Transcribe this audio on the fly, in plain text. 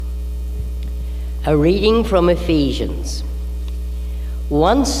A reading from Ephesians.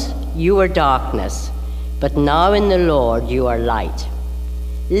 Once you were darkness, but now in the Lord you are light.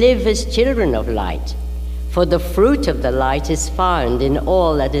 Live as children of light, for the fruit of the light is found in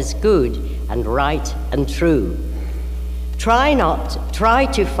all that is good and right and true. Try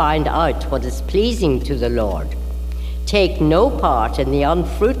to find out what is pleasing to the Lord. Take no part in the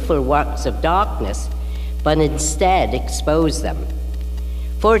unfruitful works of darkness, but instead expose them.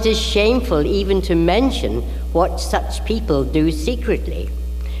 For it is shameful even to mention what such people do secretly.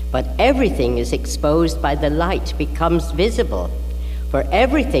 But everything is exposed by the light becomes visible. For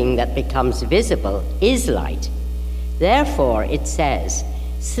everything that becomes visible is light. Therefore it says,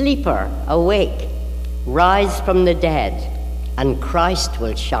 "Sleeper, awake, rise from the dead, and Christ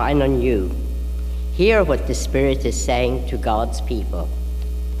will shine on you." Hear what the Spirit is saying to God's people.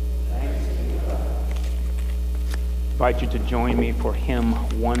 I invite you to join me for hymn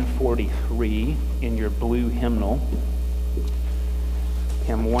 143 in your blue hymnal.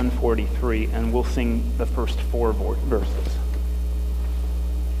 Hymn 143, and we'll sing the first four verses.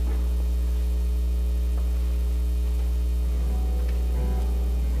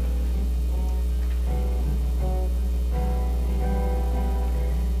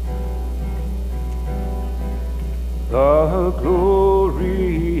 The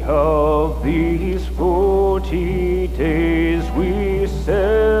glory of these 40 days we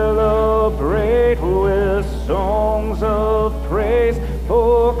celebrate with songs of praise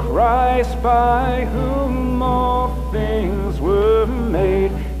for Christ, by whom all things were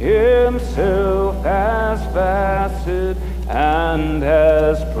made, himself has fasted and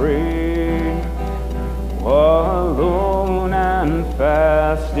has prayed. Alone and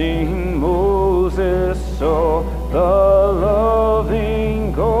fasting Moses saw the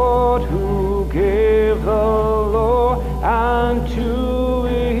loving God who gave the law, and to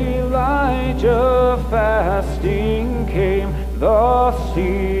Elijah fasting came the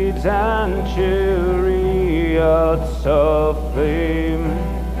seeds and chariots of flame.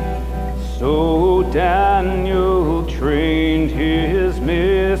 So Daniel trained his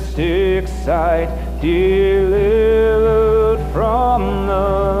mystic sight, delivered from the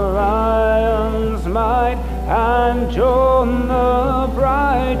lion's might, and John the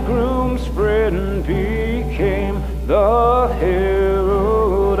bridegroom's friend became the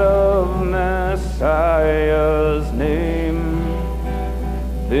herald of Messiah's name.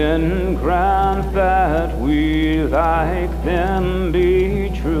 Then grant that we like them be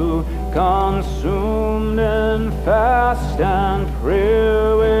true, consumed in fast and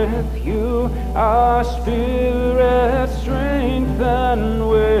prayer with you, our spirit strengthen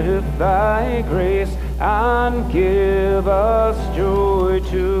with thy grace, and give us joy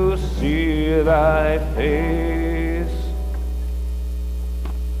to see thy face.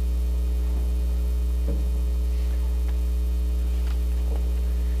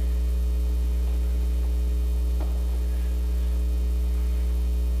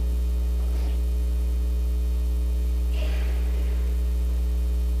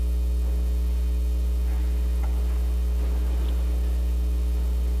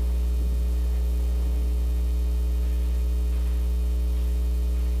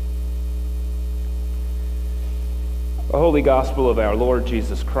 The Holy Gospel of our Lord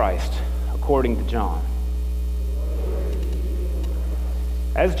Jesus Christ, according to John.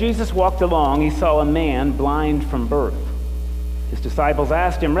 As Jesus walked along, he saw a man blind from birth. His disciples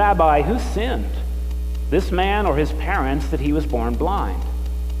asked him, "Rabbi, who sinned, this man or his parents, that he was born blind?"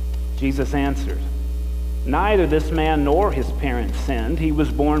 Jesus answered, "Neither this man nor his parents sinned. He was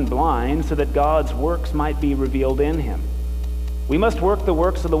born blind so that God's works might be revealed in him. We must work the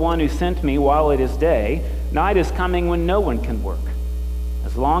works of the one who sent me while it is day. Night is coming when no one can work.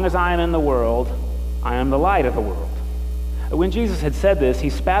 As long as I am in the world, I am the light of the world." When Jesus had said this, he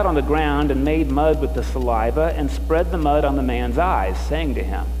spat on the ground and made mud with the saliva and spread the mud on the man's eyes, saying to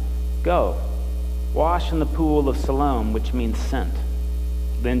him, "Go, wash in the pool of Siloam," which means sent.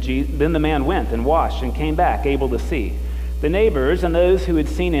 Then the man went and washed and came back able to see. The neighbors and those who had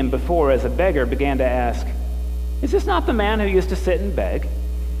seen him before as a beggar began to ask, "Is this not the man who used to sit and beg?"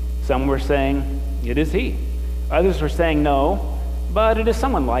 Some were saying, "It is he." Others were saying, "No, but it is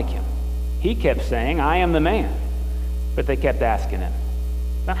someone like him." He kept saying, "I am the man." But they kept asking him,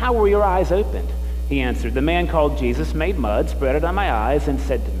 "Now how were your eyes opened?" He answered, "The man called Jesus made mud, spread it on my eyes, and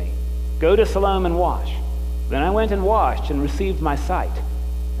said to me, 'Go to Siloam and wash.' Then I went and washed and received my sight."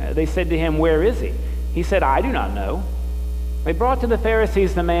 They said to him, "Where is he?" He said, "I do not know." They brought to the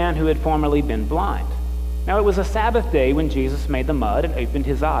Pharisees the man who had formerly been blind. Now it was a Sabbath day when Jesus made the mud and opened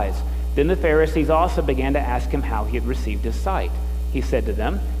his eyes. Then the Pharisees also began to ask him how he had received his sight. He said to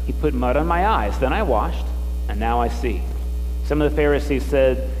them, "He put mud on my eyes. Then I washed, and now I see." Some of the Pharisees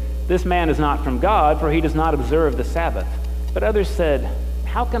said, "This man is not from God, for he does not observe the Sabbath." But others said,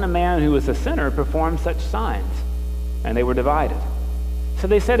 "How can a man who is a sinner perform such signs?" And they were divided. So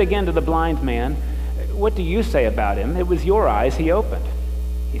they said again to the blind man, "What do you say about him? It was your eyes he opened."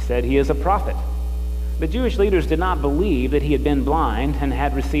 He said, "He is a prophet." The Jewish leaders did not believe that he had been blind and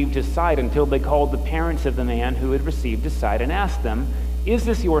had received his sight until they called the parents of the man who had received his sight and asked them, "Is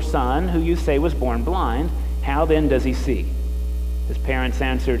this your son, who you say was born blind? How then does he see?" His parents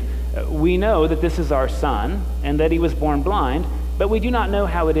answered, "We know that this is our son, and that he was born blind, but we do not know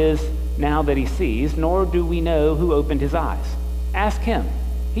how it is now that he sees, nor do we know who opened his eyes. Ask him.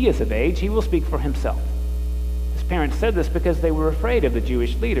 He is of age. He will speak for himself." His parents said this because they were afraid of the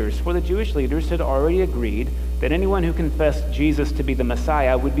Jewish leaders, for the Jewish leaders had already agreed that anyone who confessed Jesus to be the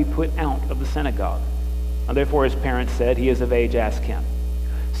Messiah would be put out of the synagogue. And therefore his parents said, "He is of age. Ask him."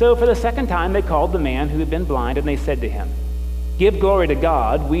 So for the second time they called the man who had been blind, and they said to him, "Give glory to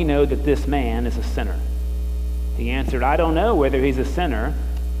God. We know that this man is a sinner." He answered, "I don't know whether he's a sinner.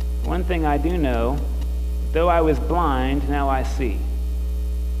 One thing I do know, though I was blind, now I see."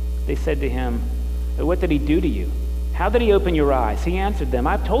 They said to him, "What did he do to you? How did he open your eyes?" He answered them,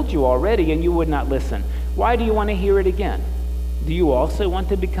 "I've told you already, and you would not listen. Why do you want to hear it again? Do you also want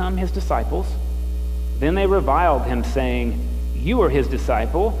to become his disciples?" Then they reviled him, saying, "You are his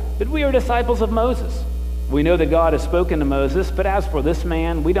disciple, but we are disciples of Moses. We know that God has spoken to Moses, but as for this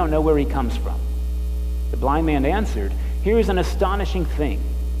man, we don't know where he comes from." The blind man answered, "Here is an astonishing thing.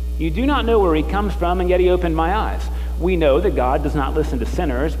 You do not know where he comes from, and yet he opened my eyes. We know that God does not listen to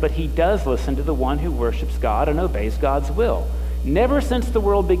sinners, but he does listen to the one who worships God and obeys God's will. Never since the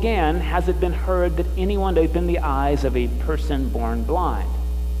world began has it been heard that anyone opened the eyes of a person born blind.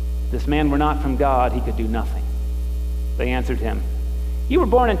 If this man were not from God, he could do nothing." They answered him, "You were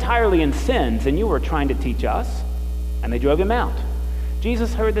born entirely in sins, and you were trying to teach us." And they drove him out.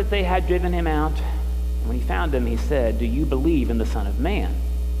 Jesus heard that they had driven him out. When he found him, he said, "Do you believe in the Son of Man?"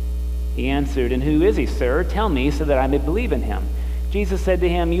 He answered, "And who is he, sir? Tell me, so that I may believe in him." Jesus said to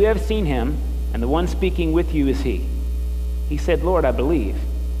him, "You have seen him, and the one speaking with you is he." He said, "Lord, I believe."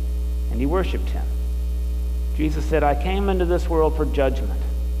 And he worshipped him. Jesus said, "I came into this world for judgment,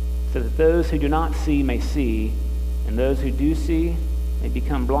 so that those who do not see may see, and those who do see may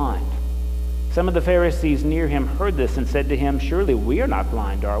become blind." Some of the Pharisees near him heard this and said to him, "Surely we are not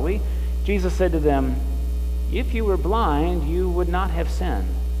blind, are we?" Jesus said to them, "If you were blind, you would not have sinned.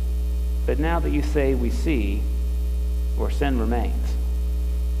 But now that you say we see, your sin remains."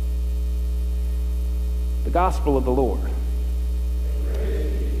 The Gospel of the Lord.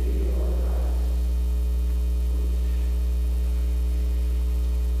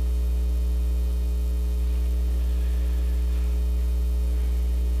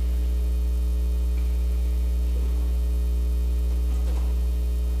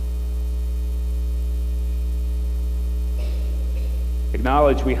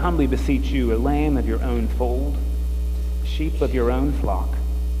 Acknowledge, we humbly beseech you, a lamb of your own fold, a sheep of your own flock,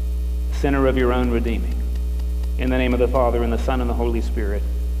 a sinner of your own redeeming. In the name of the Father, and the Son, and the Holy Spirit.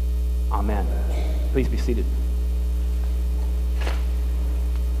 Amen. Please be seated.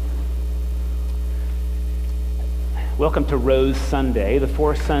 Welcome to Rose Sunday. The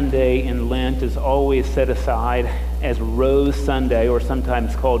fourth Sunday in Lent is always set aside as Rose Sunday, or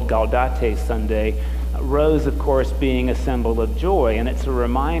sometimes called Gaudete Sunday. Rose, of course, being a symbol of joy, and it's a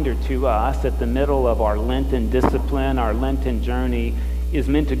reminder to us that the middle of our Lenten discipline, our Lenten journey, is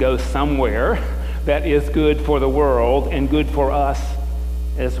meant to go somewhere that is good for the world and good for us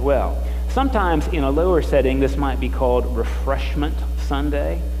as well. Sometimes in a lower setting, this might be called Refreshment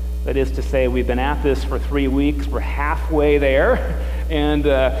Sunday. That is to say, we've been at this for 3 weeks, we're halfway there, and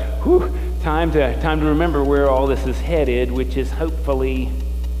time to remember where all this is headed, which is hopefully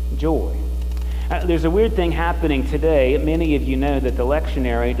joy. There's a weird thing happening today. Many of you know that the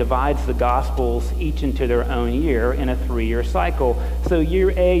lectionary divides the Gospels each into their own year in a 3-year cycle. So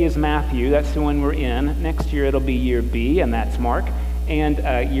year A is Matthew, that's the one we're in. Next year it'll be year B, and that's Mark. And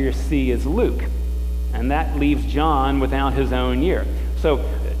year C is Luke. And that leaves John without his own year. So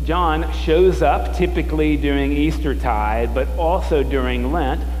John shows up typically during Eastertide, but also during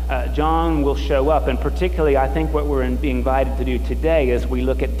Lent. John will show up, and particularly I think what we're being invited to do today is we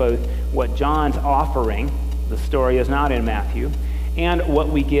look at both what John's offering, the story is not in Matthew, and what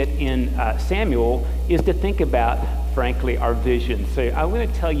we get in Samuel is to think about, frankly, our vision. So I'm going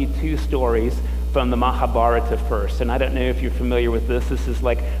to tell you 2 stories from the Mahabharata first, and I don't know if you're familiar with this. This is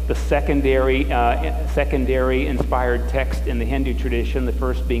like the secondary inspired text in the Hindu tradition, the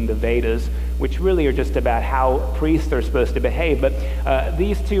first being the Vedas, which really are just about how priests are supposed to behave. But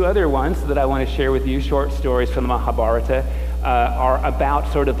these two other ones that I want to share with you, short stories from the Mahabharata, are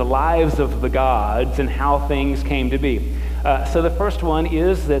about sort of the lives of the gods and how things came to be. So the first one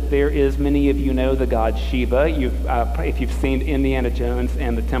is that there is, many of you know the god Shiva. If you've seen Indiana Jones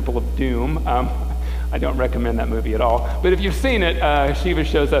and the Temple of Doom, I don't recommend that movie at all. But if you've seen it, Shiva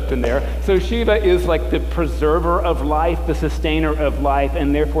shows up in there. So Shiva is like the preserver of life, the sustainer of life,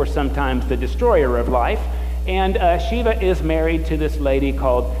 and therefore sometimes the destroyer of life. And Shiva is married to this lady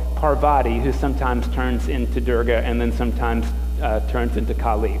called Parvati, who sometimes turns into Durga and then sometimes turns into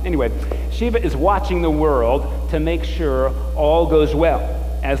Kali. Anyway, Shiva is watching the world to make sure all goes well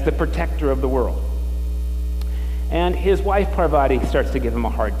as the protector of the world. And his wife Parvati starts to give him a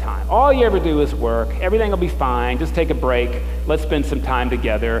hard time. All you ever do is work. Everything will be fine. Just take a break. Let's spend some time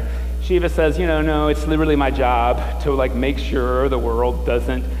together. Shiva says, no, it's literally my job to make sure the world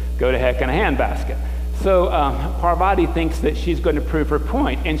doesn't go to heck in a handbasket. So Parvati thinks that she's going to prove her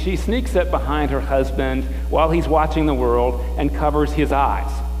point, and she sneaks up behind her husband while he's watching the world and covers his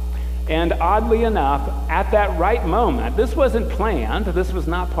eyes. And oddly enough, at that right moment, this wasn't planned, this was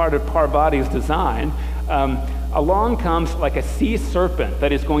not part of Parvati's design, along comes like a sea serpent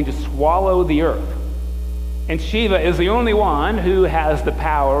that is going to swallow the earth. And Shiva is the only one who has the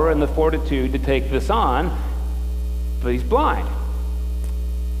power and the fortitude to take this on, but he's blind.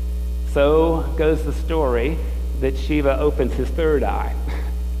 So goes the story that Shiva opens his third eye,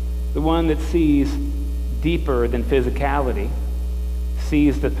 the one that sees deeper than physicality,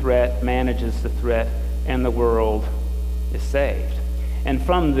 sees the threat, manages the threat, and the world is saved. And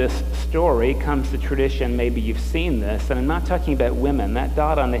from this story comes the tradition, maybe you've seen this, and I'm not talking about women. That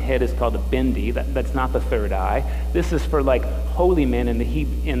dot on the head is called a bindi. That's not the third eye. This is for holy men in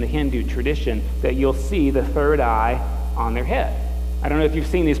the Hindu tradition, that you'll see the third eye on their head. I don't know if you've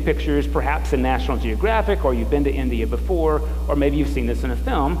seen these pictures perhaps in National Geographic, or you've been to India before, or maybe you've seen this in a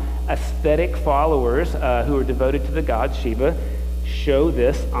film. Aesthetic followers who are devoted to the god Shiva show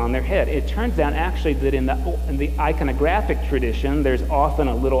this on their head. It turns out actually that in the iconographic tradition, there's often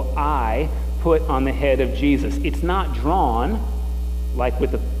a little eye put on the head of Jesus. It's not drawn like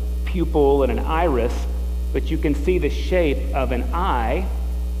with a pupil and an iris, but you can see the shape of an eye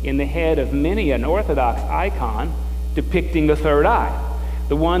in the head of many an Orthodox icon depicting the third eye,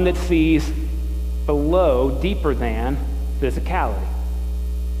 the one that sees below, deeper than physicality.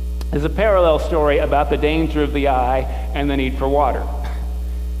 There's a parallel story about the danger of the eye and the need for water.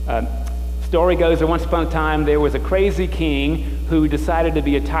 Story goes that once upon a time there was a crazy king who decided to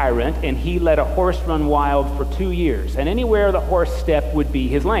be a tyrant, and he let a horse run wild for 2 years, and anywhere the horse stepped would be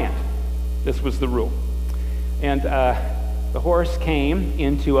his land. This was the rule. And the horse came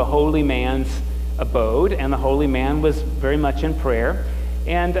into a holy man's abode, and the holy man was very much in prayer,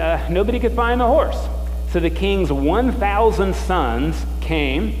 and nobody could find the horse. So the king's 1,000 sons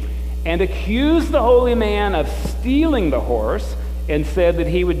came and accused the holy man of stealing the horse and said that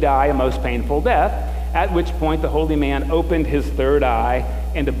he would die a most painful death, at which point the holy man opened his third eye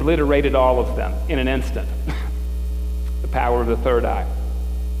and obliterated all of them in an instant. The power of the third eye.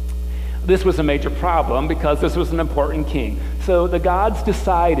 This was a major problem because this was an important king. So the gods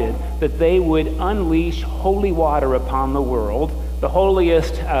decided that they would unleash holy water upon the world, the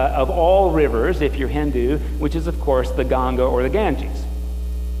holiest of all rivers, if you're Hindu, which is, of course, the Ganga or the Ganges.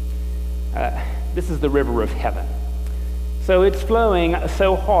 This is the river of heaven. So it's flowing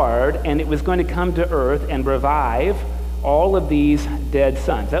so hard, and it was going to come to earth and revive all of these dead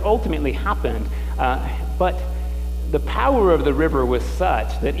sons. That ultimately happened, but the power of the river was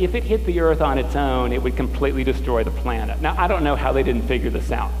such that if it hit the earth on its own, it would completely destroy the planet. Now, I don't know how they didn't figure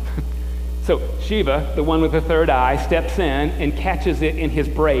this out. So Shiva, the one with the third eye, steps in and catches it in his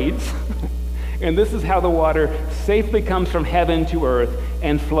braids. And this is how the water safely comes from heaven to earth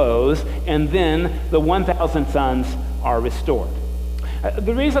and flows, and then the 1,000 sons are restored.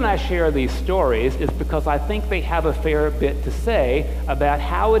 The reason I share these stories is because I think they have a fair bit to say about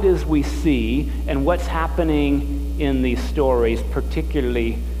how it is we see and what's happening in these stories,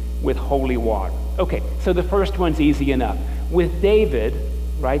 particularly with holy water. Okay, so the first one's easy enough. With David,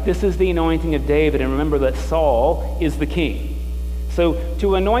 right, this is the anointing of David, and remember that Saul is the king. So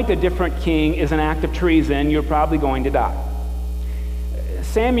to anoint a different king is an act of treason. You're probably going to die.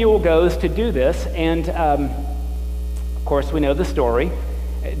 Samuel goes to do this, and of course we know the story.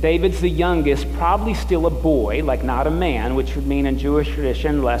 David's the youngest, probably still a boy, like not a man, which would mean in Jewish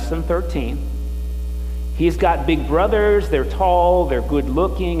tradition less than 13. He's got big brothers, they're tall, they're good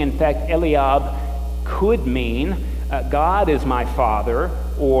looking. In fact, Eliab could mean God is my father,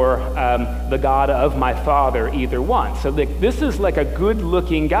 or the God of my father, either one. So this is like a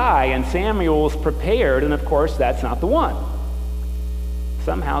good-looking guy, and Samuel's prepared, and of course, that's not the one.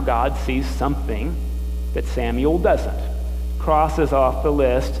 Somehow God sees something that Samuel doesn't. Crosses off the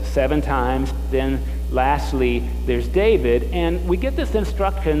list 7 times, then lastly, there's David, and we get this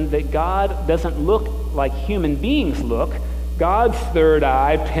instruction that God doesn't look like human beings look. God's third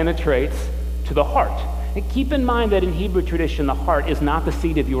eye penetrates to the heart. And keep in mind that in Hebrew tradition, the heart is not the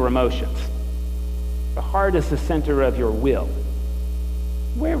seat of your emotions. The heart is the center of your will.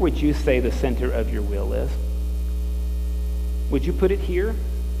 Where would you say the center of your will is? Would you put it here?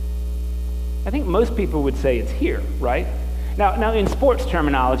 I think most people would say it's here, right? Now in sports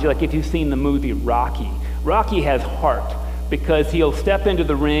terminology, like if you've seen the movie Rocky has heart because he'll step into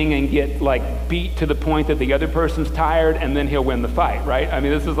the ring and get like beat to the point that the other person's tired, and then he'll win the fight, right? I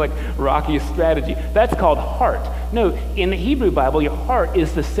mean, this is like Rocky's strategy. That's called heart. No, in the Hebrew Bible, your heart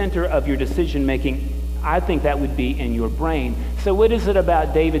is the center of your decision making. I think that would be in your brain. So what is it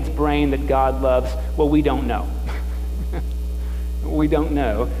about David's brain that God loves? Well, we don't know. We don't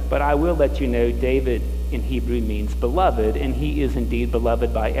know, but I will let you know David in Hebrew means beloved, and he is indeed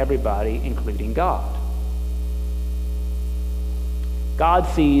beloved by everybody, including God. God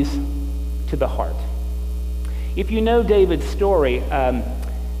sees to the heart. If you know David's story,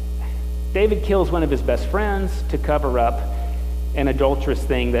 David kills one of his best friends to cover up an adulterous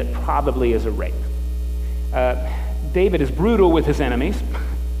thing that probably is a rape. David is brutal with his enemies.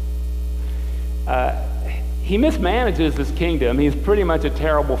 He mismanages his kingdom. He's pretty much a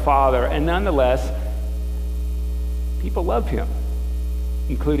terrible father, and nonetheless, people love him,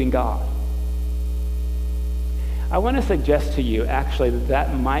 including God. I want to suggest to you, actually,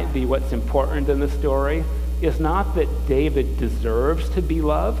 that might be what's important in the story. Is not that David deserves to be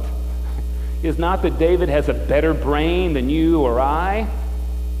loved. Is not that David has a better brain than you or I.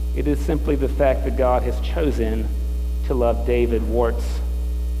 It is simply the fact that God has chosen to love David, warts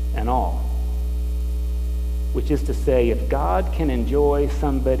and all. Which is to say, if God can enjoy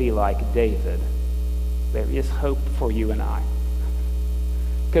somebody like David, there is hope for you and I.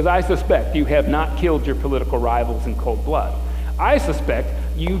 Because I suspect you have not killed your political rivals in cold blood. I suspect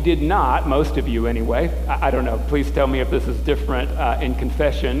you did not, most of you anyway, I don't know, please tell me if this is different in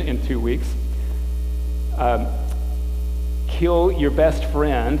confession in 2 weeks, kill your best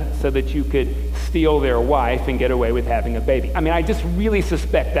friend so that you could steal their wife and get away with having a baby. I mean, I just really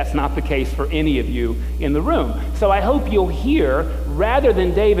suspect that's not the case for any of you in the room. So I hope you'll hear, rather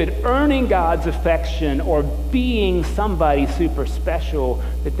than David earning God's affection or being somebody super special,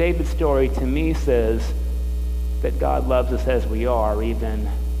 that David's story to me says that God loves us as we are, even,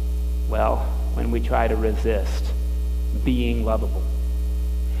 well, when we try to resist being lovable.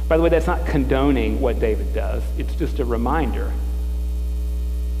 By the way, that's not condoning what David does. It's just a reminder.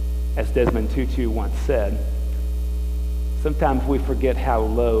 As Desmond Tutu once said, sometimes we forget how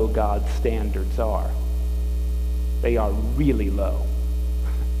low God's standards are. They are really low.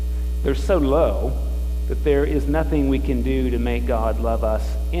 They're so low that there is nothing we can do to make God love us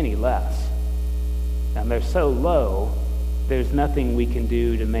any less. And they're so low, there's nothing we can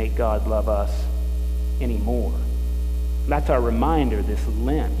do to make God love us any more. That's our reminder this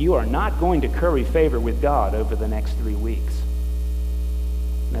Lent. You are not going to curry favor with God over the next 3 weeks.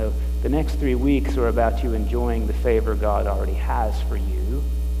 No, the next 3 weeks are about you enjoying the favor God already has for you,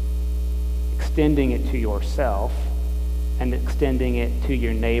 extending it to yourself, and extending it to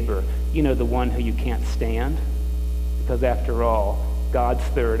your neighbor. You know, the one who you can't stand? Because after all, God's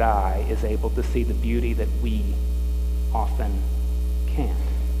third eye is able to see the beauty that we often can't.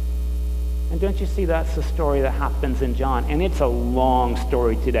 And don't you see that's the story that happens in John? And it's a long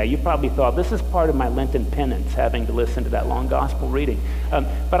story today. You probably thought, this is part of my Lenten penance, having to listen to that long gospel reading.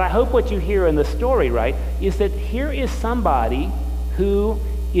 But I hope what you hear in the story, right, is that here is somebody who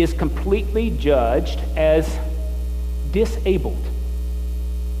is completely judged as disabled,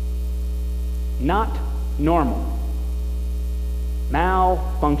 not normal,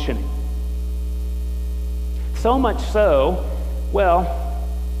 malfunctioning. So much so, well,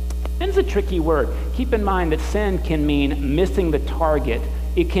 sin's a tricky word. Keep in mind that sin can mean missing the target.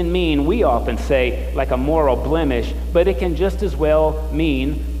 It can mean, we often say, like a moral blemish, but it can just as well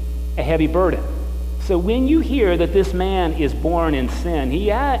mean a heavy burden. So when you hear that this man is born in sin, he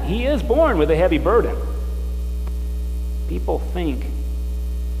is born with a heavy burden. People think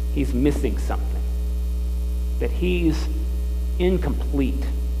he's missing something, that he's incomplete.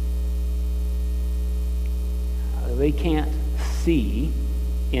 They can't see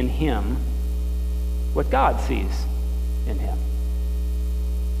in him what God sees in him.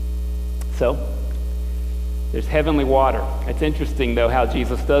 So, There's heavenly water. It's interesting, though, how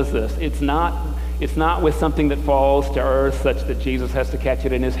Jesus does this. It's not with something that falls to earth such that Jesus has to catch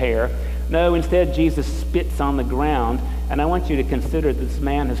it in his hair. No, instead, Jesus spits on the ground, and I want you to consider this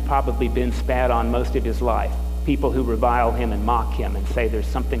man has probably been spat on most of his life. People who revile him and mock him and say there's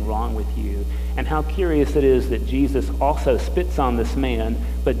something wrong with you. And how curious it is that Jesus also spits on this man,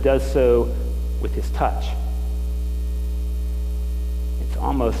 but does so with his touch. It's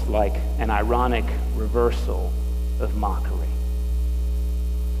almost like an ironic reversal of mockery.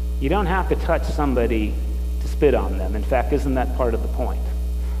 You don't have to touch somebody to spit on them. In fact, isn't that part of the point?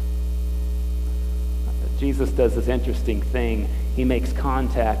 Jesus does this interesting thing. He makes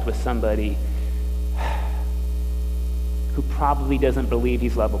contact with somebody who probably doesn't believe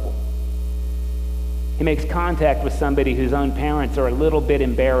he's lovable. He makes contact with somebody whose own parents are a little bit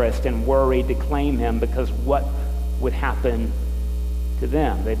embarrassed and worried to claim him because what would happen to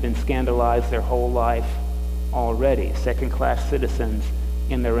them? They've been scandalized their whole life already, second-class citizens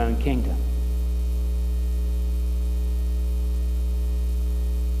in their own kingdom.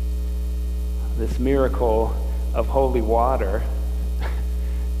 This miracle of holy water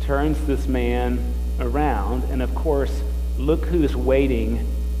turns this man around, and of course, look who's waiting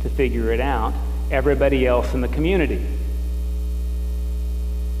to figure it out. Everybody else in the community.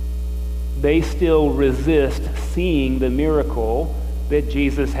 They still resist seeing the miracle that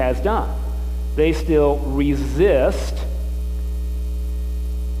Jesus has done. They still resist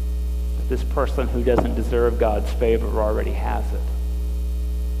that this person who doesn't deserve God's favor already has it.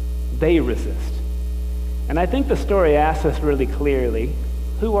 They resist. And I think the story asks us really clearly,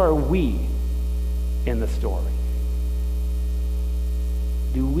 who are we in the story?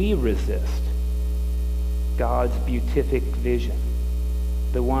 Do we resist God's beatific vision,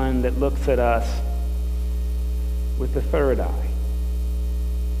 the one that looks at us with the third eye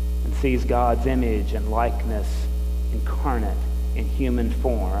and sees God's image and likeness incarnate in human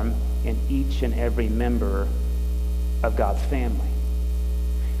form in each and every member of God's family?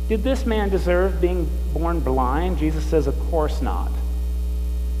 Did this man deserve being born blind? Jesus says, of course not.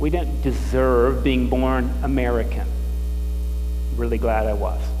 We don't deserve being born American. Really glad I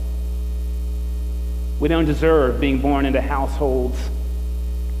was. We don't deserve being born into households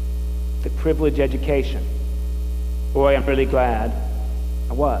that privilege education. Boy, I'm really glad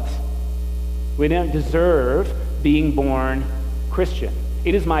I was. We don't deserve being born Christian.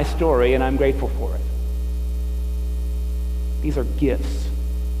 It is my story, and I'm grateful for it. These are gifts.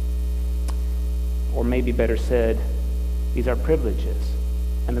 Or maybe better said, these are privileges.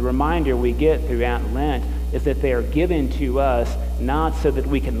 And the reminder we get throughout Lent is that they are given to us not so that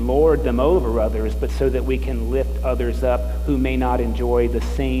we can lord them over others, but so that we can lift others up who may not enjoy the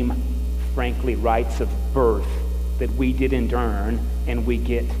same, frankly, rights of birth that we didn't earn and we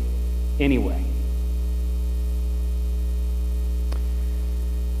get anyway.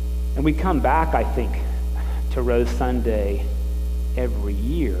 And we come back, I think, to Rose Sunday every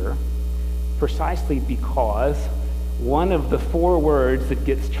year precisely because one of the four words that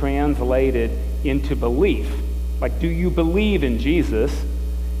gets translated into belief, like do you believe in Jesus,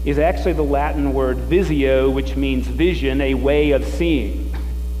 is actually the Latin word visio, which means vision, a way of seeing.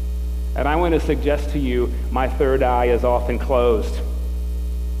 And I want to suggest to you, my third eye is often closed.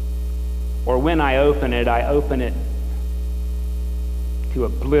 Or when I open it to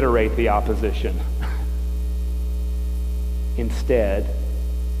obliterate the opposition instead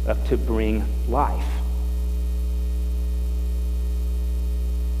of to bring life.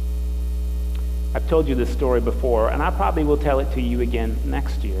 I've told you this story before, and I probably will tell it to you again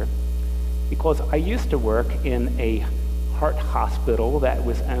next year, because I used to work in a heart hospital that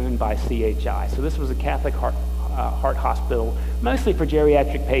was owned by CHI. So this was a Catholic heart hospital, mostly for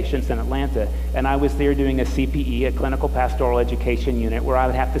geriatric patients in Atlanta, and I was there doing a CPE, a clinical pastoral education unit, where I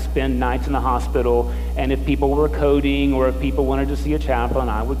would have to spend nights in the hospital, and if people were coding or if people wanted to see a chaplain,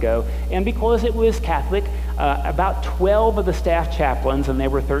 I would go. And because it was Catholic, about 12 of the staff chaplains, and they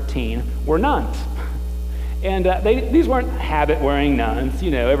were 13, were nuns. And these weren't habit-wearing nuns.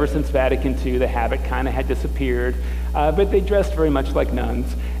 You know, ever since Vatican II, the habit kind of had disappeared, but they dressed very much like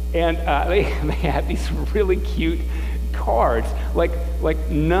nuns. And they had these really cute cards, like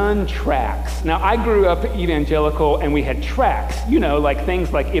nun tracts. Now, I grew up evangelical, and we had tracts, you know, like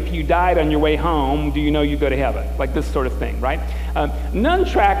things like, if you died on your way home, do you know you go to heaven? Like this sort of thing, right? Nun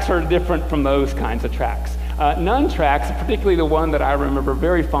tracts are different from those kinds of tracts. Nun tracts, particularly the one that I remember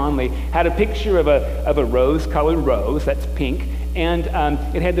very fondly, had a picture of a rose-colored rose, that's pink, and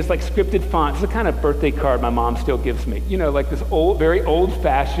it had this like scripted font. It's the kind of birthday card my mom still gives me. You know, like this old, very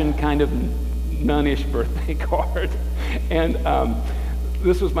old-fashioned kind of nunnish birthday card. And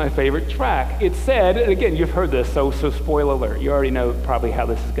this was my favorite track. It said, and again, you've heard this, so spoiler alert. You already know probably how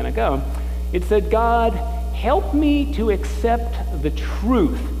this is going to go. It said, God, help me to accept the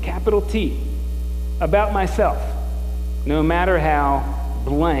truth, capital T, about myself, no matter how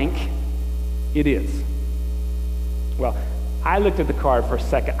blank it is. Well, I looked at the card for a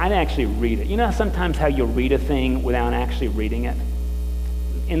second. I didn't actually read it. You know sometimes how you'll read a thing without actually reading it?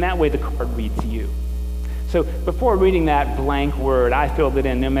 In that way, the card reads you. So before reading that blank word, I filled it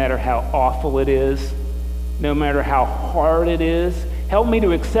in no matter how awful it is, no matter how hard it is. Help me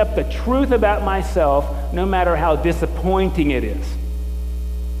to accept the truth about myself, no matter how disappointing it is.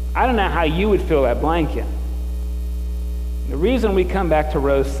 I don't know how you would fill that blank in. The reason we come back to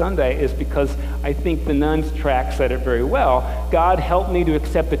Rose Sunday is because I think the Nuns track said it very well. God, help me to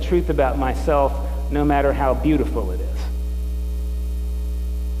accept the truth about myself, no matter how beautiful it is.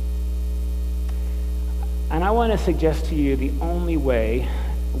 And I want to suggest to you the only way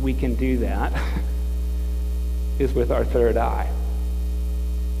we can do that is with our third eye.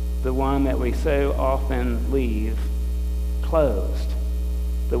 The one that we so often leave closed.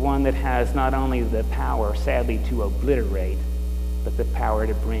 The one that has not only the power, sadly, to obliterate, but the power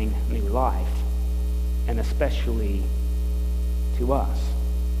to bring new life, and especially to us.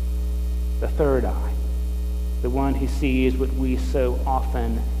 The third eye, the one who sees what we so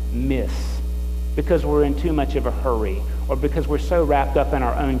often miss because we're in too much of a hurry, or because we're so wrapped up in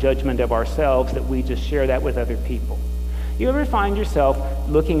our own judgment of ourselves that we just share that with other people. You ever find yourself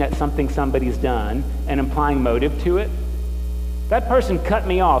looking at something somebody's done and implying motive to it? That person cut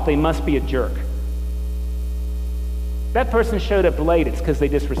me off, they must be a jerk. That person showed up late, it's because they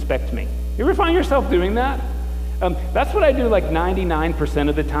disrespect me. You ever find yourself doing that? That's what I do like 99%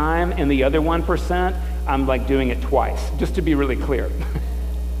 of the time, and the other 1%, I'm like doing it twice, just to be really clear.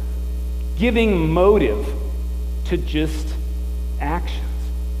 Giving motive to just actions.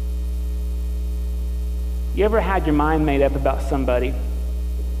 You ever had your mind made up about somebody?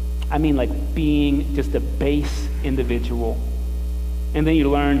 I mean, like being just a base individual, and then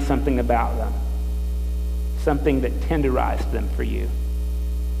you learn something about them, something that tenderized them for you,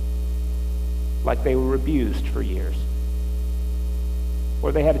 like they were abused for years,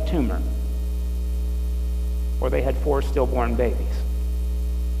 or they had a tumor, or they had 4 stillborn babies.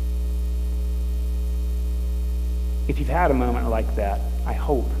 If you've had a moment like that, I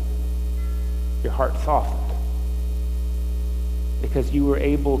hope your heart softened, because you were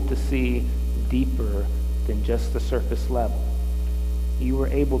able to see deeper than just the surface level. You were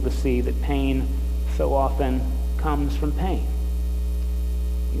able to see that pain so often comes from pain.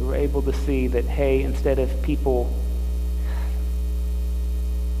 You were able to see that, hey, instead of people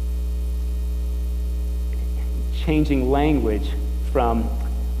changing language from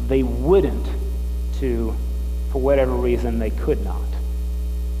they wouldn't to for whatever reason they could not.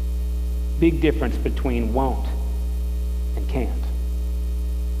 Big difference between won't and can't.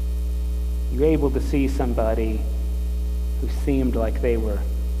 You're able to see somebody who seemed like they were,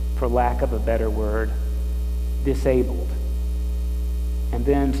 for lack of a better word, disabled, and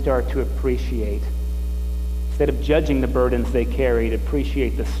then start to appreciate, instead of judging the burdens they carried,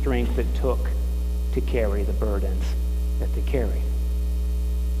 appreciate the strength it took to carry the burdens that they carried.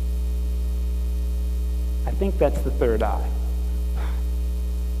 I think that's the third eye.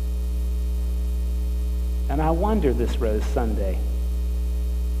 And I wonder this Rose Sunday,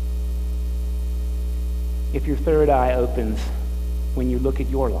 if your third eye opens when you look at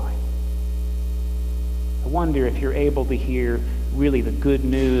your life. I wonder if you're able to hear really the good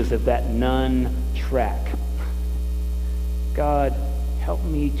news of that nun track. God, help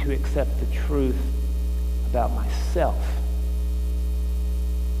me to accept the truth about myself,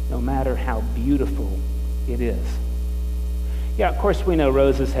 no matter how beautiful it is. Yeah, of course we know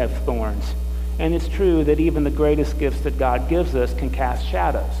roses have thorns, and it's true that even the greatest gifts that God gives us can cast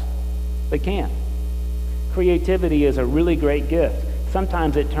shadows. They can. Creativity is a really great gift.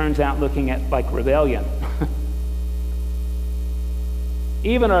 Sometimes it turns out looking at like rebellion.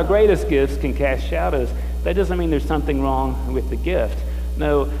 Even our greatest gifts can cast shadows. That doesn't mean there's something wrong with the gift.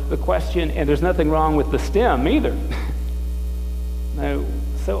 No, the question, and there's nothing wrong with the stem either. No,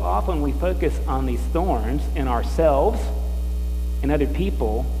 so often we focus on these thorns in ourselves and other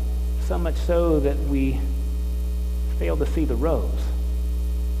people, so much so that we fail to see the rose,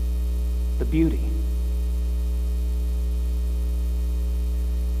 the beauty.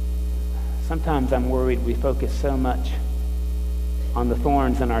 Sometimes I'm worried we focus so much on the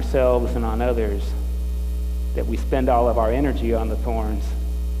thorns in ourselves and on others that we spend all of our energy on the thorns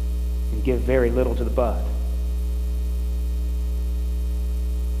and give very little to the bud.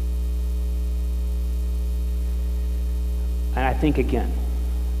 And I think again,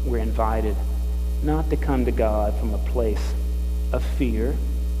 we're invited not to come to God from a place of fear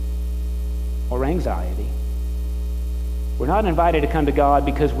or anxiety. We're not invited to come to God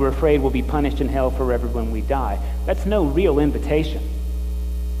because we're afraid we'll be punished in hell forever when we die. That's no real invitation.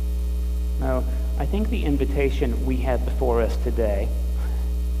 No, I think the invitation we have before us today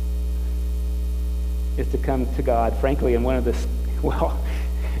is to come to God, frankly, in one of the, well,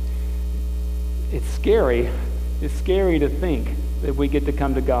 it's scary. It's scary to think that we get to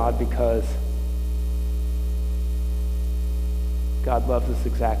come to God because God loves us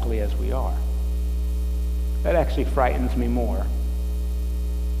exactly as we are. That actually frightens me more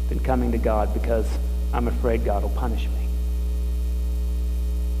than coming to God because I'm afraid God will punish me.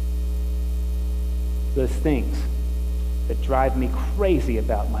 Those things that drive me crazy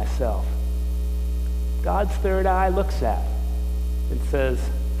about myself, God's third eye looks at and says,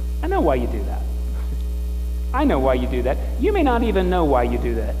 I know why you do that. I know why you do that. You may not even know why you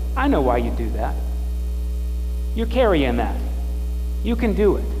do that. I know why you do that. You're carrying that. You can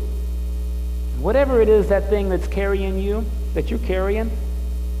do it. Whatever it is, that thing that's carrying you, that you're carrying,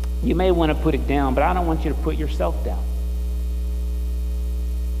 you may want to put it down, but I don't want you to put yourself down.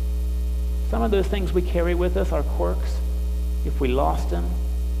 Some of those things we carry with us, our quirks, if we lost them,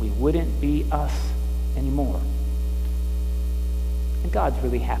 we wouldn't be us anymore. And God's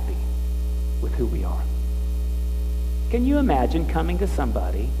really happy with who we are. Can you imagine coming to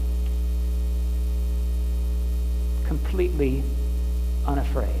somebody completely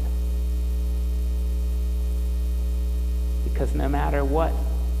unafraid? Because no matter what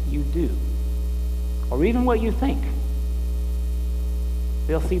you do, or even what you think,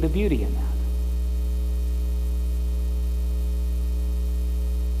 they'll see the beauty in that.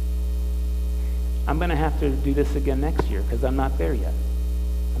 I'm going to have to do this again next year because I'm not there yet.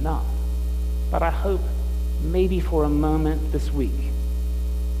 I'm not. But I hope maybe for a moment this week,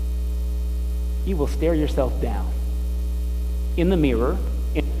 you will stare yourself down in the mirror,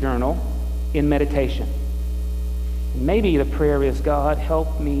 in the journal, in meditation. And maybe the prayer is, God,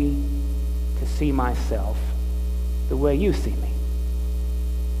 help me to see myself the way you see me.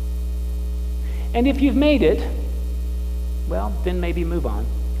 And if you've made it, well, then maybe move on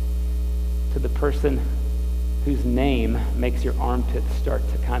to the person whose name makes your armpits start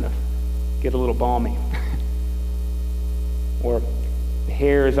to kind of get a little balmy. Or the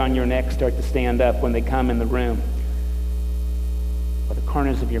hairs on your neck start to stand up when they come in the room. Or the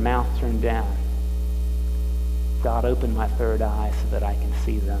corners of your mouth turn down. God, open my third eye so that I can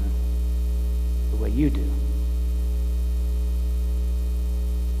see them the way you do.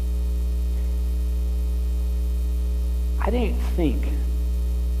 I don't think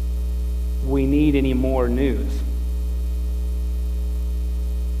we need any more news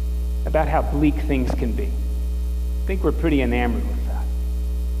about how bleak things can be. I think we're pretty enamored with that.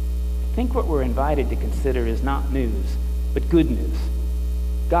 I think what we're invited to consider is not news, but good news.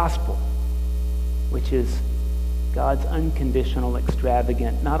 Gospel, which is God's unconditional,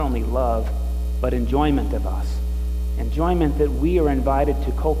 extravagant, not only love, but enjoyment of us. Enjoyment that we are invited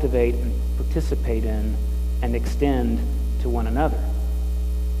to cultivate and participate in and extend to one another.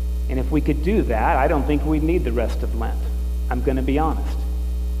 And if we could do that, I don't think we'd need the rest of Lent. I'm going to be honest.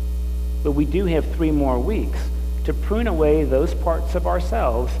 But we do have 3 more weeks to prune away those parts of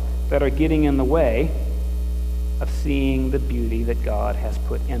ourselves that are getting in the way of seeing the beauty that God has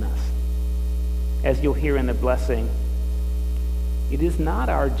put in us. As you'll hear in the blessing, it is not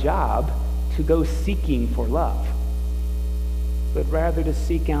our job to go seeking for love, but rather to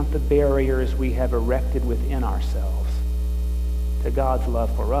seek out the barriers we have erected within ourselves to God's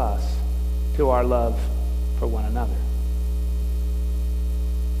love for us, to our love for one another.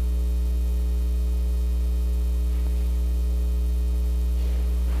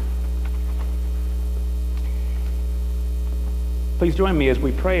 Please join me as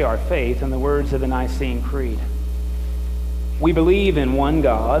we pray our faith in the words of the Nicene Creed. We believe in one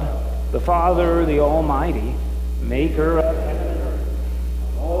God, the Father, the Almighty, maker of heaven and earth,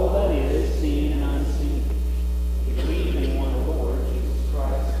 of all that is seen and unseen. We believe in one Lord, Jesus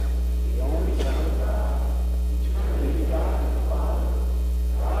Christ, the only Son of God, eternally begotten of the Father,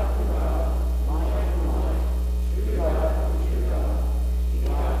 God from God, light from light, true God from true God,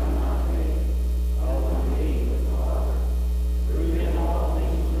 begotten not made, of one being with the Father. Through him all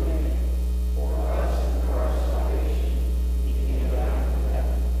things were made. For us and for our salvation, he came down from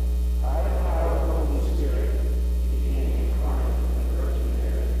heaven. By the power of the Holy Spirit, he became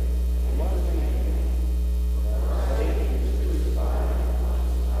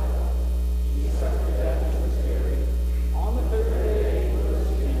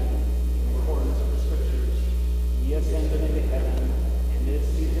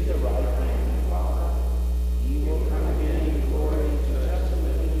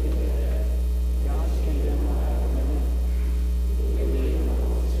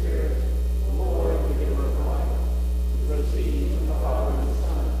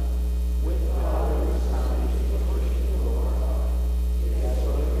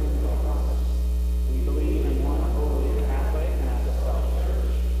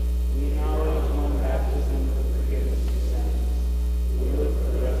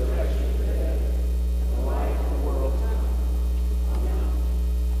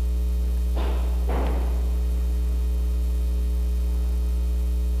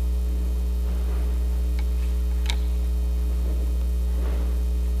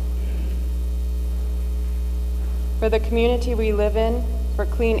for the community we live in, for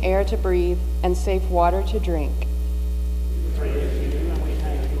clean air to breathe and safe water to drink. We praise you and we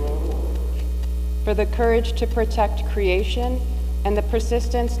thank you, O Lord. For the courage to protect creation and the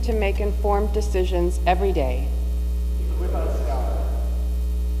persistence to make informed decisions every day. Equip us, God.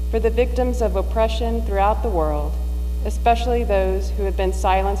 For the victims of oppression throughout the world, especially those who have been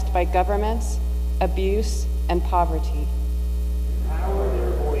silenced by governments, abuse, and poverty. Empower their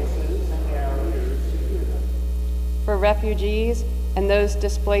voices and our ears to hear them. For refugees and those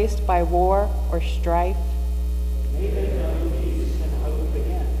displaced by war or strife. May they know peace and hope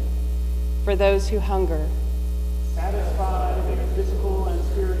again. For those who hunger. Satisfy their physical and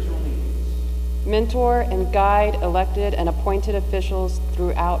spiritual needs. Mentor and guide elected and appointed officials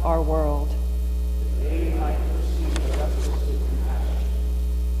throughout our world. That they might pursue justice with compassion.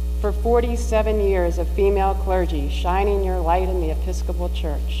 For 47 years of female clergy shining your light in the Episcopal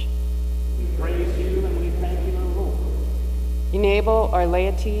Church. We praise you and we thank you, O Lord. Enable our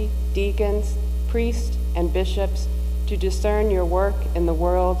laity, deacons, priests, and bishops to discern your work in the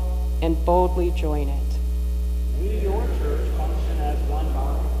world and boldly join it. May your church function as one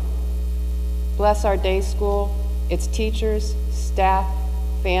body. Bless our day school, its teachers, staff,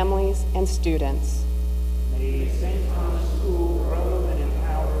 families, and students. May St. Thomas School grow and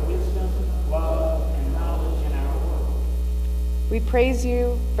empower wisdom, love, and knowledge in our world. We praise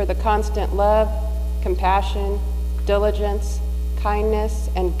you for the constant love, compassion, diligence, kindness,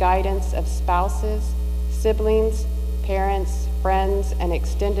 and guidance of spouses, siblings, parents, friends, and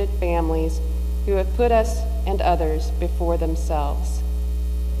extended families who have put us and others before themselves.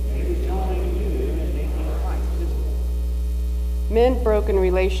 May we join you in making Christ visible. Mend broken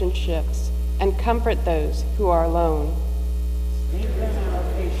relationships and comfort those who are alone. Strengthen our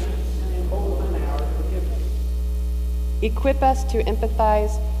patience and embolden our forgiveness. Equip us to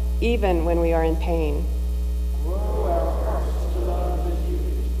empathize even when we are in pain. Grow our hearts to love as you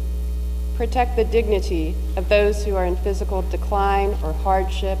do. Protect the dignity of those who are in physical decline or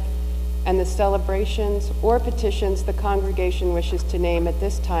hardship, and the celebrations or petitions the congregation wishes to name at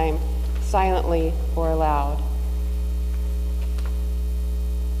this time, silently or aloud.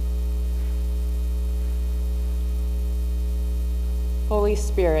 Holy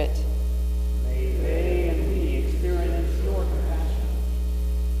Spirit, May they and we experience your compassion.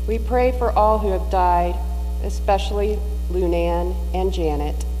 we pray for all who have died, especially Lunan and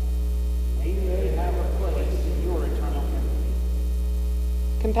Janet. May they have a place in your eternal kingdom.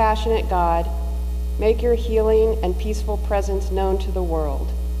 Compassionate God, make your healing and peaceful presence known to the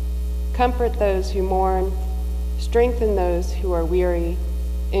world. Comfort those who mourn, strengthen those who are weary,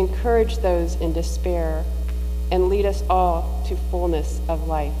 encourage those in despair, and lead us all to fullness of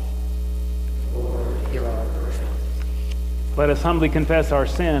life. Lord, hear our prayer. Let us humbly confess our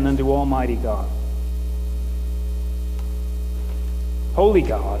sin unto Almighty God. Holy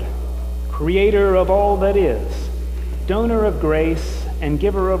God, creator of all that is, donor of grace and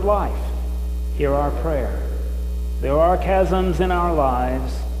giver of life, hear our prayer. There are chasms in our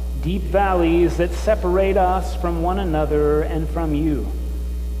lives, deep valleys that separate us from one another and from you.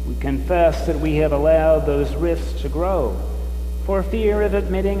 We confess that we have allowed those rifts to grow for fear of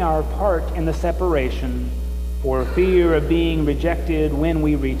admitting our part in the separation, for fear of being rejected when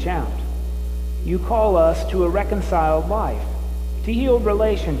we reach out. You call us to a reconciled life, to healed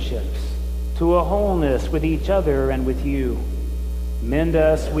relationships, to a wholeness with each other and with you. Mend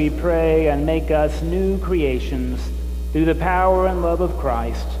us, we pray, and make us new creations through the power and love of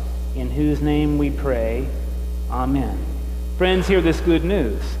Christ, in whose name we pray. Amen. Friends, hear this good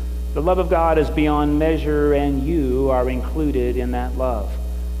news. The love of God is beyond measure, and you are included in that love.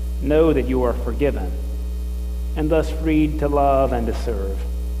 Know that you are forgiven, and thus freed to love and to serve.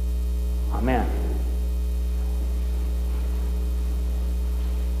 Amen.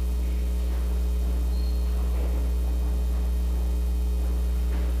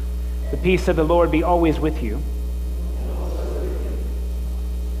 The peace of the Lord be always with you.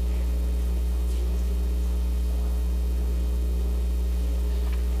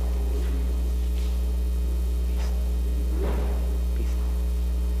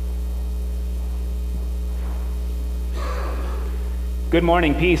 Good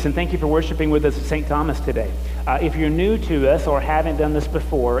morning, peace, and thank you for worshiping with us at St. Thomas today. If you're new to us or haven't done this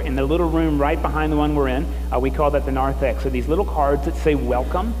before, in the little room right behind the one we're in, we call that the narthex. So these little cards that say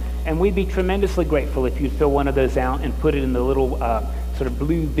welcome, and we'd be tremendously grateful if you'd fill one of those out and put it in the little sort of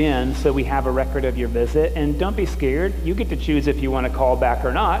blue bin so we have a record of your visit. And don't be scared. You get to choose if you want to call back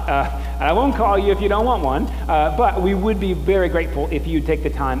or not. And I won't call you if you don't want one, but we would be very grateful if you'd take the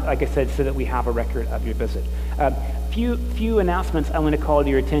time, like I said, so that we have a record of your visit. Few announcements I want to call to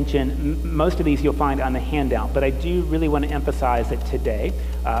your attention. Most of these you'll find on the handout, but I do really want to emphasize that today,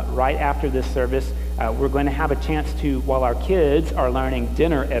 right after this service, we're going to have a chance to, while our kids are learning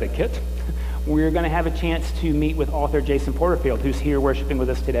dinner etiquette, we're going to have a chance to meet with author Jason Porterfield, who's here worshiping with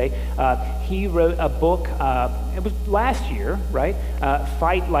us today. He wrote a book, it was last year, right?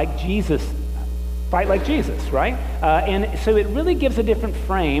 Fight Like Jesus, right? And so it really gives a different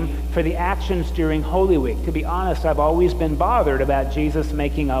frame for the actions during Holy Week. To be honest, I've always been bothered about Jesus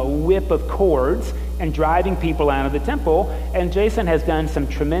making a whip of cords and driving people out of the temple. And Jason has done some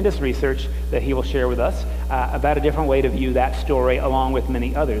tremendous research that he will share with us about a different way to view that story, along with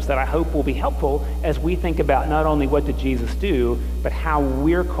many others, that I hope will be helpful as we think about not only what did Jesus do, but how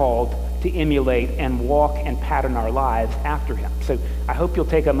we're called to emulate and walk and pattern our lives after him. So I hope you'll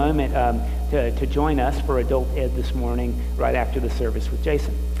take a moment to join us for Adult Ed this morning, right after the service with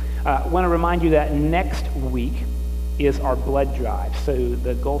Jason. I want to remind you that next week is our blood drive. So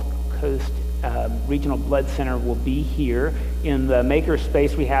the Gulf Coast Regional Blood Center will be here in the maker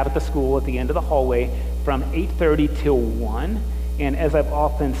space we have at the school at the end of the hallway from 8:30 till 1. And as I've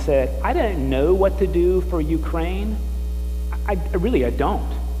often said, I don't know what to do for Ukraine. I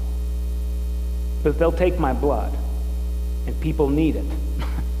don't. But they'll take my blood, and people need it.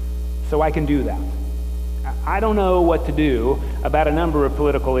 So I can do that. I don't know what to do about a number of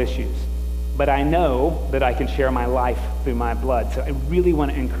political issues, but I know that I can share my life through my blood. So I really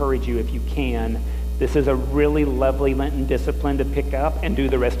want to encourage you, if you can, this is a really lovely Lenten discipline to pick up and do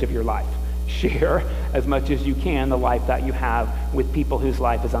the rest of your life. Share as much as you can the life that you have with people whose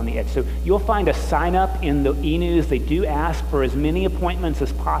life is on the edge. So you'll find a sign up in the e-news. They do ask for as many appointments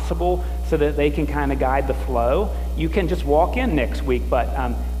as possible so that they can kind of guide the flow. You can just walk in next week, but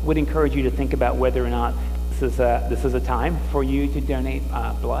would encourage you to think about whether or not this is a time for you to donate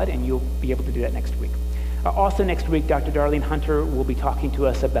blood, and you'll be able to do that next week. Also next week, Dr. Darlene Hunter will be talking to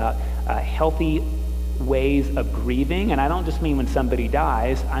us about healthy ways of grieving. And I don't just mean when somebody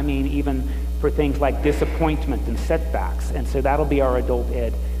dies, I mean even for things like disappointment and setbacks. And so that'll be our Adult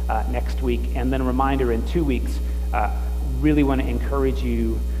Ed next week. And then a reminder, in 2 weeks, really want to encourage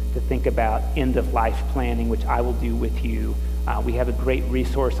you to think about end-of-life planning, which I will do with you. We have a great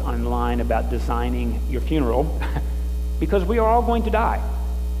resource online about designing your funeral because we are all going to die.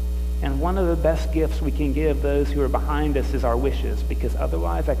 And one of the best gifts we can give those who are behind us is our wishes, because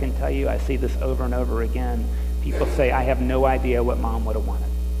otherwise, I can tell you, I see this over and over again. People say, I have no idea what Mom would have wanted.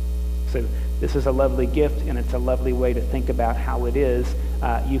 So this is a lovely gift, and it's a lovely way to think about how it is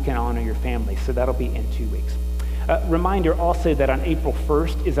you can honor your family. So that'll be in 2 weeks. Reminder also that on April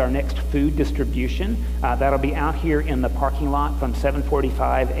 1st is our next food distribution. That'll be out here in the parking lot from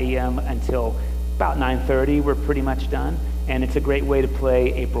 7:45 a.m. until about 9:30. We're pretty much done. And it's a great way to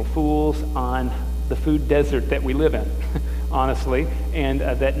play April Fools on the food desert that we live in, honestly, and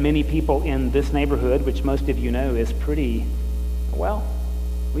that many people in this neighborhood, which most of you know is pretty, well,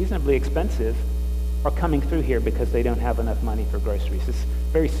 reasonably expensive, are coming through here because they don't have enough money for groceries. It's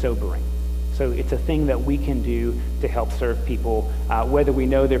very sobering. So it's a thing that we can do to help serve people, whether we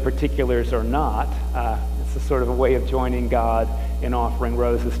know their particulars or not. It's a sort of a way of joining God in offering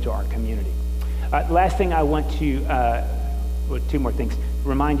roses to our community. Last thing I want to, 2 more things,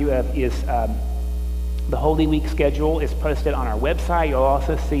 remind you of is the Holy Week schedule is posted on our website. You'll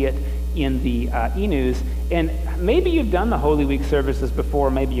also see it in the e-news. And maybe you've done the Holy Week services before,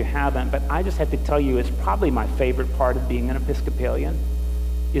 maybe you haven't, but I just have to tell you, it's probably my favorite part of being an Episcopalian,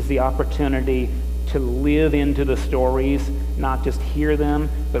 is the opportunity to live into the stories, not just hear them,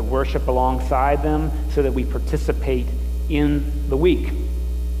 but worship alongside them so that we participate in the week.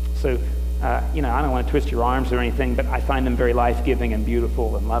 So, I don't want to twist your arms or anything, but I find them very life-giving and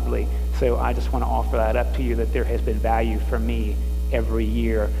beautiful and lovely. So I just want to offer that up to you, that there has been value for me every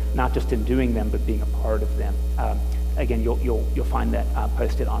year, not just in doing them, but being a part of them. Again, you'll find that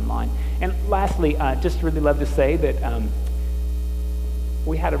posted online. And lastly, just really love to say that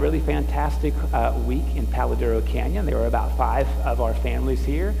we had a really fantastic week in Paladuro Canyon. There were about 5 of our families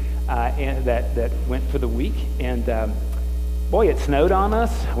here and that went for the week. And boy, it snowed on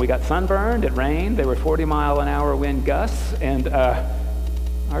us. We got sunburned. It rained. There were 40-mile-an-hour wind gusts. And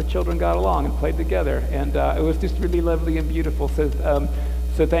our children got along and played together. And it was just really lovely and beautiful. So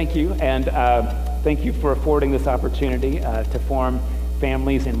thank you. And thank you for affording this opportunity to form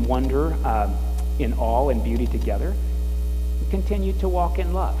families in wonder, in awe and beauty together. Continue to walk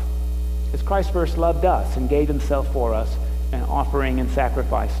in love, as Christ first loved us and gave himself for us, an offering and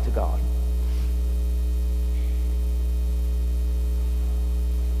sacrifice to God.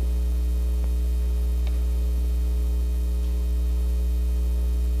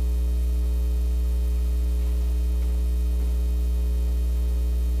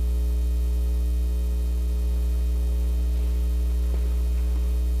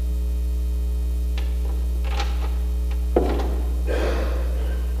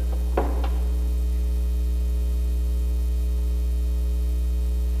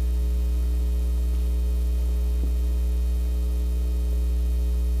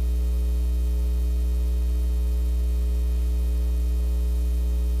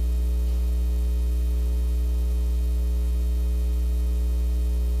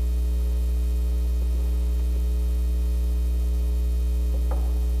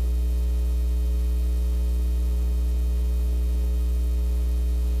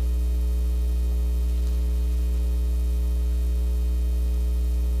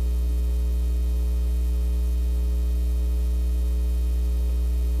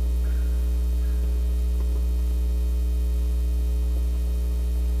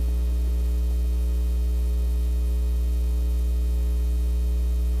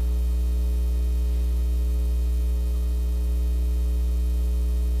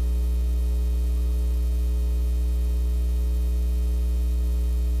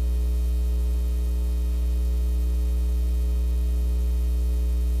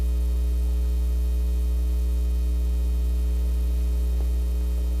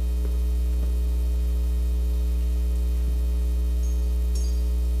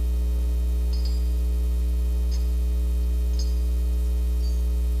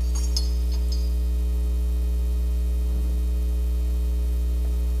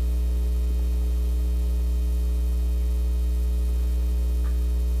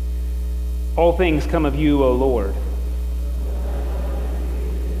 All things come of you, O Lord.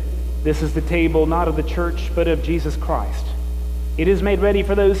 This is the table not of the church, but of Jesus Christ. It is made ready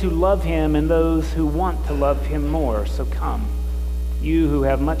for those who love him and those who want to love him more. So come, you who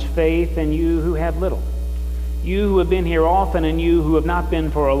have much faith and you who have little, you who have been here often and you who have not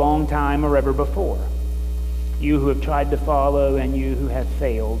been for a long time or ever before, you who have tried to follow and you who have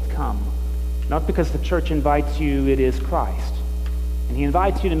failed, come. Not because the church invites you, it is Christ, and he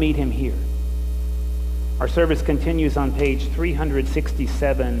invites you to meet him here. Our service continues on page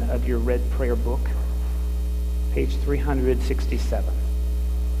 367 of your red prayer book. Page 367.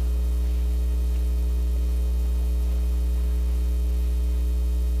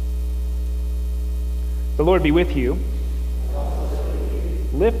 The Lord be with you.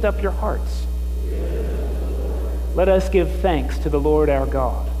 Lift up your hearts. Let us give thanks to the Lord our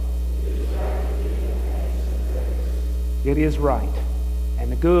God. It is right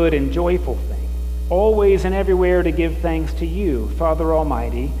and a good and joyful thing, always and everywhere to give thanks to you, Father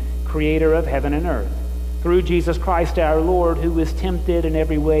Almighty, creator of heaven and earth, through Jesus Christ our Lord, who was tempted in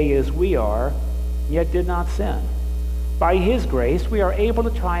every way as we are, yet did not sin. By his grace we are able to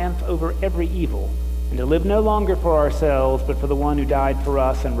triumph over every evil, and to live no longer for ourselves, but for the one who died for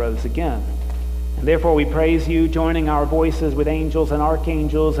us and rose again. And therefore we praise you, joining our voices with angels and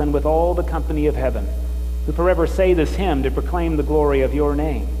archangels and with all the company of heaven, who forever say this hymn to proclaim the glory of your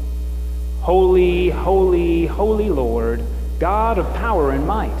name. Holy, holy, holy Lord, God of power and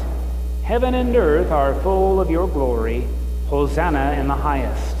might, heaven and earth are full of your glory. Hosanna in the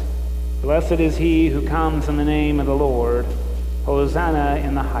highest. Blessed is he who comes in the name of the Lord. Hosanna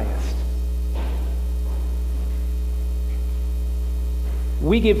in the highest.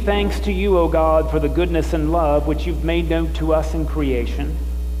 We give thanks to you, O God, for the goodness and love which you've made known to us in creation,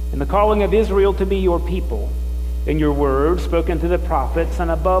 and the calling of Israel to be your people, in your word spoken to the prophets, and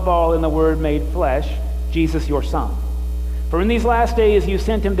above all in the word made flesh, Jesus your Son. For in these last days you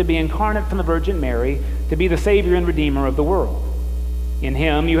sent him to be incarnate from the Virgin Mary, to be the Savior and Redeemer of the world. In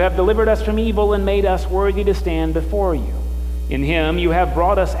him you have delivered us from evil and made us worthy to stand before you. In him you have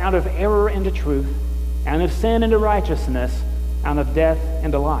brought us out of error into truth, out of sin into righteousness, out of death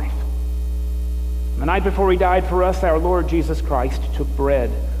into life. The night before he died for us, our Lord Jesus Christ took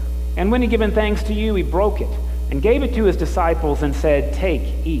bread, and when he had given thanks to you, he broke it and gave it to his disciples and said, "Take,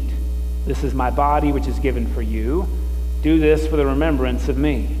 eat. This is my body which is given for you. Do this for the remembrance of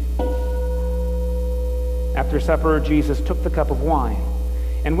me." After supper, Jesus took the cup of wine,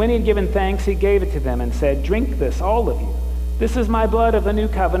 and when he had given thanks, he gave it to them and said, "Drink this, all of you. This is my blood of the new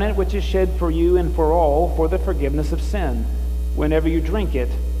covenant, which is shed for you and for all for the forgiveness of sin. Whenever you drink it,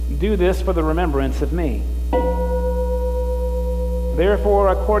 do this for the remembrance of me." Therefore,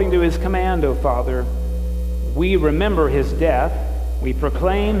 according to his command, O Father, we remember his death, we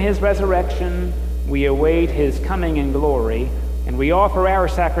proclaim his resurrection, we await his coming in glory, and we offer our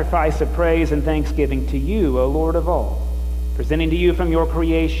sacrifice of praise and thanksgiving to you, O Lord of all, presenting to you from your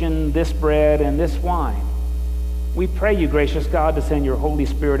creation this bread and this wine. We pray you, gracious God, to send your Holy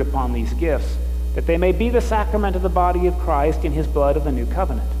Spirit upon these gifts, that they may be the sacrament of the body of Christ in his blood of the new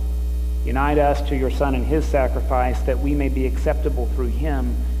covenant. Unite us to your Son and his sacrifice, that we may be acceptable through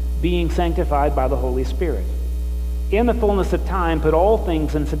him, being sanctified by the Holy Spirit. In the fullness of time, put all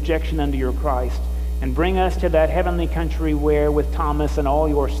things in subjection under your Christ, and bring us to that heavenly country where, with Thomas and all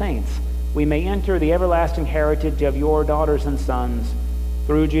your saints, we may enter the everlasting heritage of your daughters and sons,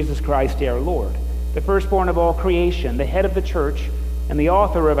 through Jesus Christ our Lord, the firstborn of all creation, the head of the church, and the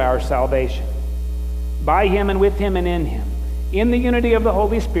author of our salvation. By him and with him and in him, in the unity of the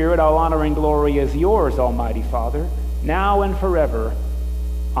Holy Spirit, all honor and glory is yours, Almighty Father, now and forever.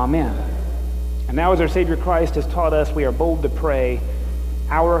 Amen. And now, as our Savior Christ has taught us, we are bold to pray,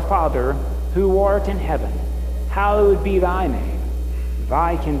 "Our Father, who art in heaven, hallowed be thy name.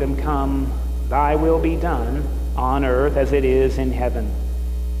 Thy kingdom come, thy will be done, on earth as it is in heaven.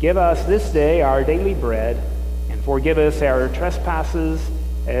 Give us this day our daily bread, and forgive us our trespasses,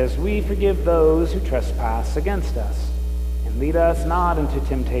 as we forgive those who trespass against us. And lead us not into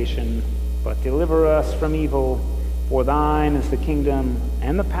temptation, but deliver us from evil. For thine is the kingdom,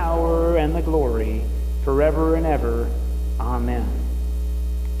 and the power, and the glory, forever and ever. Amen."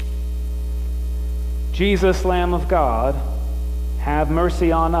 Jesus, Lamb of God, have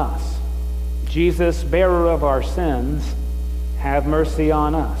mercy on us. Jesus, bearer of our sins, have mercy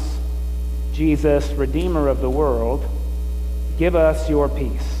on us. Jesus, Redeemer of the world, give us your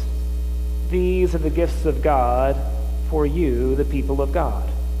peace. These are the gifts of God for you, the people of God.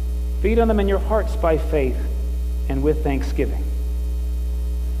 Feed on them in your hearts by faith and with thanksgiving.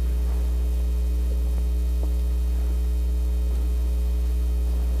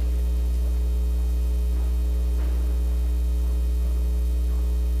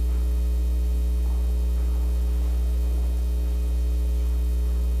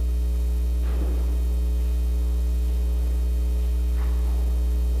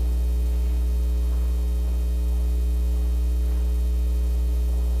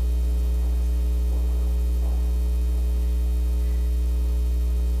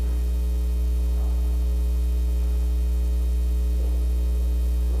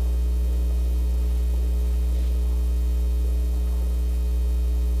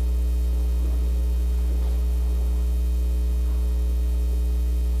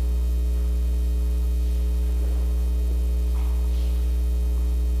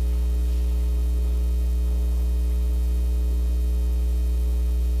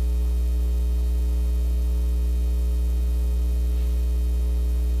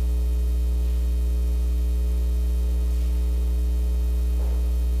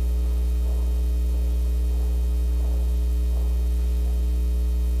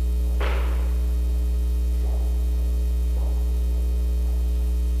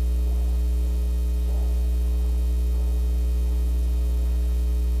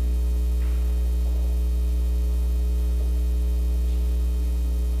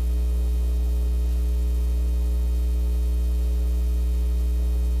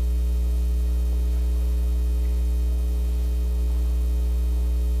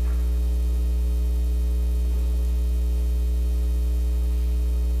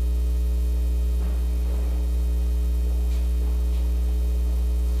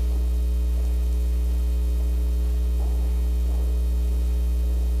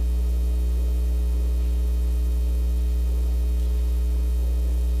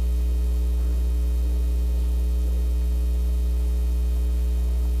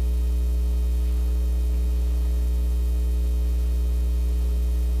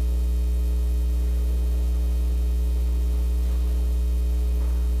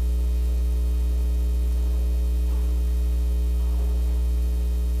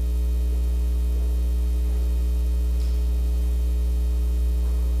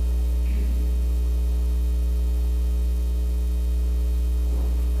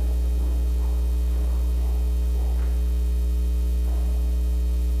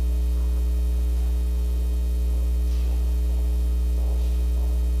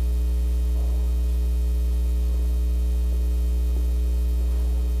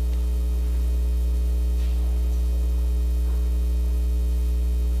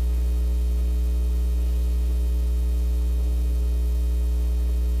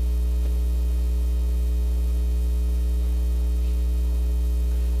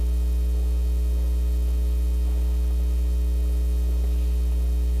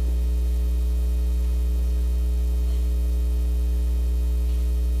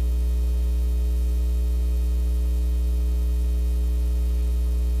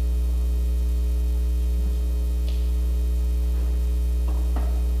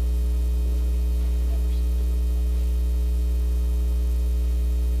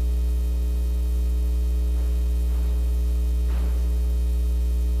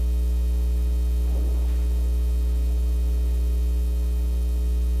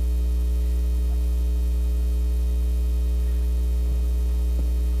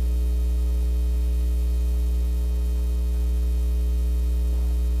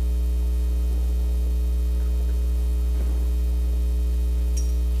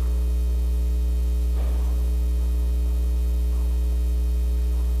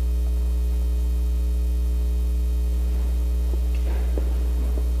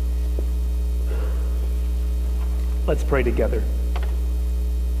 Let's pray together.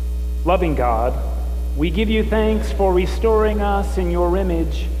 Loving God, we give you thanks for restoring us in your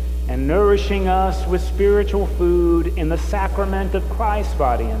image and nourishing us with spiritual food in the sacrament of Christ's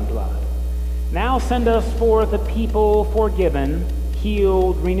body and blood. Now send us forth a people forgiven,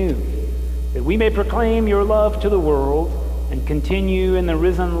 healed, renewed, that we may proclaim your love to the world and continue in the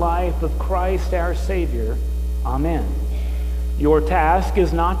risen life of Christ our Savior. Amen. Your task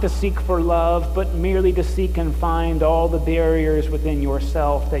is not to seek for love, but merely to seek and find all the barriers within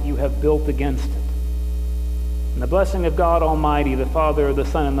yourself that you have built against it. And the blessing of God Almighty, the Father, the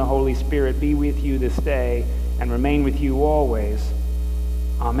Son, and the Holy Spirit be with you this day and remain with you always.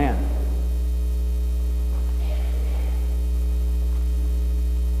 Amen.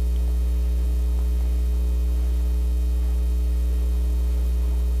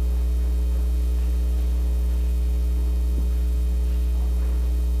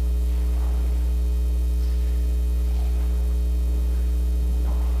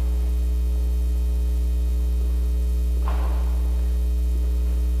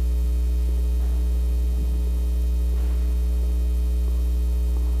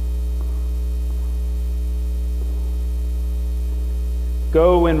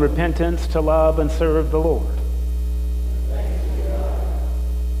 Go in repentance to love and serve the Lord.